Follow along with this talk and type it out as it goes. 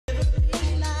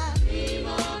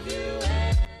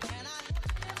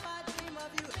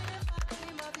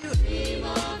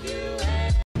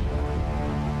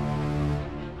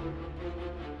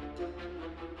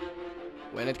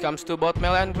comes to both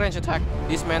melee and range attack,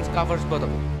 this man covers both of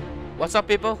them. What's up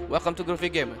people, welcome to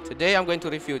Groovy Gamer. Today I'm going to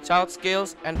review Childe's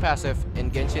skills and passive in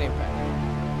Genshin Impact.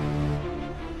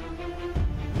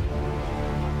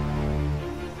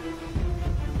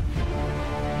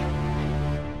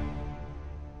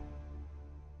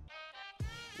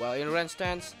 While in range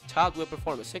stance, Childe will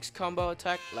perform a 6 combo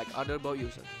attack like other bow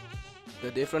user. The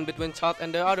difference between Childe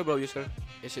and the other bow user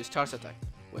is his charge attack.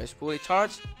 When it's fully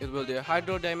charged, it will deal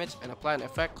hydro damage and apply an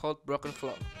effect called Broken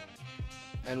Flow.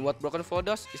 And what Broken Flow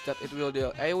does is that it will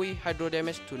deal AoE hydro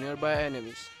damage to nearby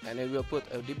enemies, and it will put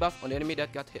a debuff on the enemy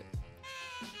that got hit.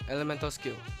 Elemental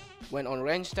skill. When on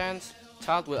range stance,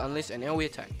 Childe will unleash an AoE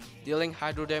attack, dealing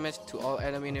hydro damage to all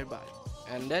enemy nearby,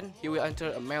 and then he will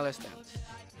enter a melee stance.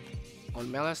 On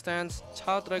melee stance,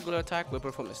 Childe's regular attack will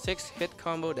perform a 6 hit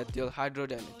combo that deals hydro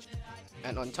damage.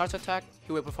 And on charge attack,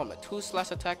 he will perform a 2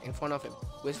 slash attack in front of him,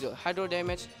 which deals hydro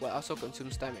damage while also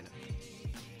consumes stamina.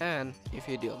 And if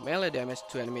he deals melee damage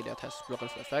to enemy that has Broken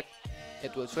Flow effect,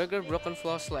 it will trigger Broken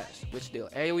Flow Slash, which deals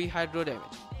AoE hydro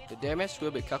damage. The damage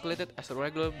will be calculated as a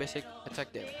regular basic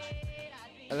attack damage.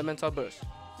 Elemental burst.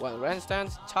 While range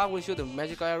stance, Childe will shoot a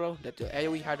magical arrow that deals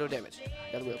AoE hydro damage,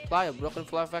 that will apply a Broken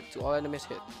Flow effect to all enemies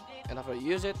hit, and after you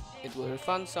use it, it will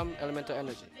refund some elemental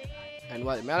energy. And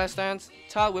while in melee stance,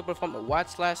 Childe will perform a wide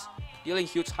slash, dealing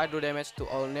huge hydro damage to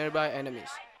all nearby enemies,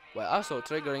 while also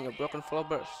triggering a Broken Flow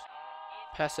burst.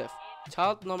 Passive.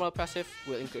 Childe's normal passive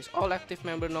will increase all active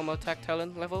member normal attack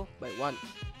talent level by 1.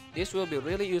 This will be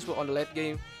really useful on the late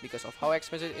game because of how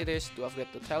expensive it is to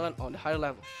upgrade the talent on the higher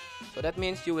level. So that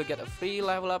means you will get a free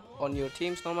level up on your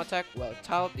team's normal attack while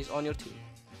Childe is on your team.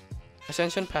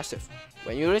 Ascension passive.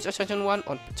 When you reach Ascension 1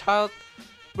 on Childe,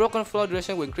 Broken Flow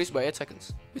duration will increase by 8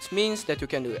 seconds, which means that you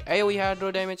can do AoE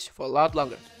hydro damage for a lot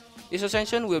longer. This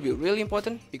Ascension will be really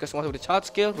important because most of the Childe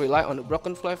skills rely on the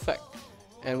Broken Flow effect.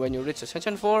 And when you reach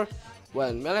Ascension 4, while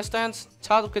in melee stance,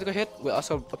 Childe critical hit will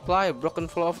also apply a Broken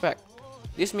Flow effect.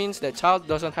 This means that Childe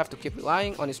doesn't have to keep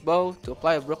relying on his bow to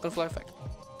apply a Broken Flow effect.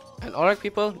 And alright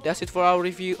people, that's it for our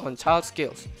review on Childe's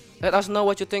skills. Let us know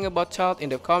what you think about Childe in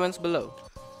the comments below.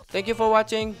 Thank you for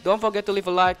watching, don't forget to leave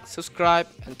a like, subscribe,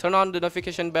 and turn on the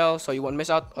notification bell so you won't miss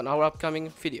out on our upcoming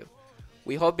video.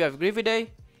 We hope you have a great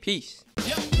day, peace!